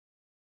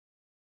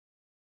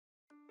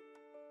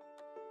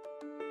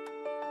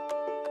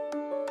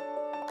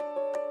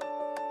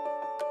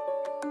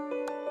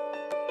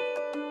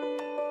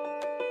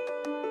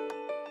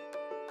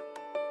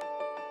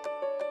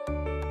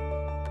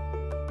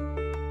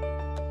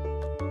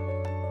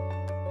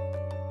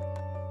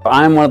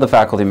I'm one of the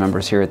faculty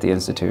members here at the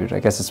Institute. I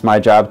guess it's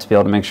my job to be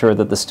able to make sure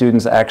that the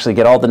students actually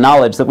get all the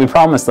knowledge that we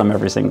promise them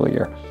every single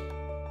year.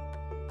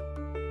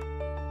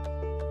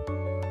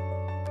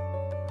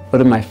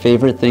 What is my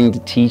favorite thing to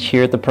teach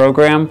here at the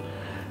program?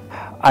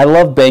 I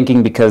love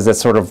banking because that's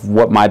sort of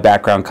what my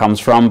background comes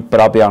from, but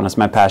I'll be honest,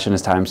 my passion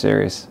is time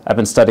series. I've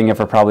been studying it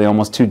for probably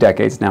almost 2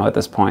 decades now at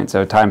this point,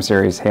 so time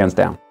series, hands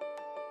down.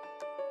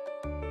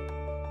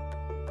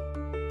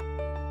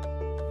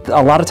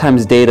 A lot of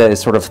times data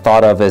is sort of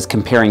thought of as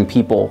comparing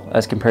people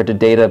as compared to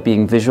data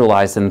being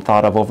visualized and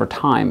thought of over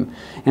time.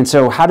 And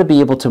so how to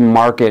be able to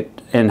market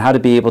and how to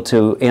be able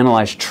to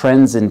analyze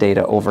trends in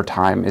data over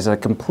time is a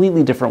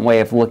completely different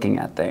way of looking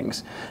at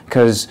things.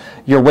 Because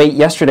your weight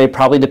yesterday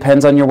probably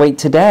depends on your weight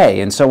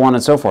today, and so on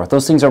and so forth.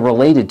 Those things are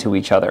related to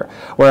each other,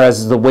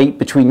 whereas the weight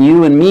between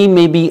you and me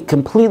may be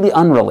completely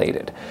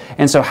unrelated.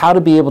 And so how to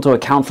be able to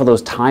account for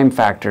those time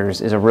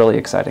factors is a really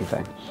exciting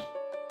thing.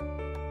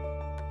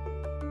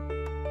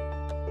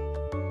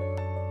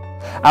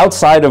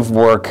 Outside of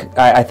work,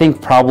 I think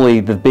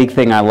probably the big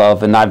thing I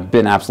love, and I've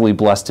been absolutely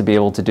blessed to be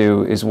able to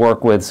do, is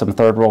work with some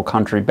third world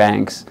country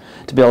banks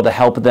to be able to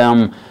help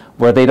them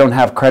where they don't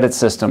have credit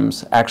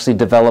systems, actually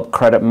develop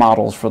credit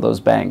models for those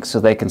banks so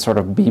they can sort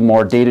of be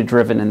more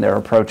data-driven in their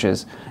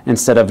approaches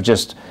instead of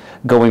just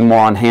going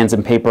more on hands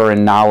and paper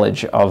and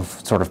knowledge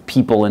of sort of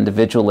people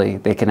individually.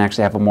 They can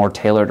actually have a more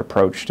tailored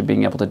approach to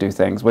being able to do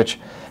things,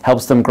 which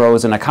helps them grow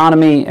as an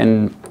economy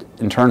and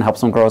in turn helps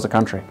them grow as a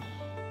country.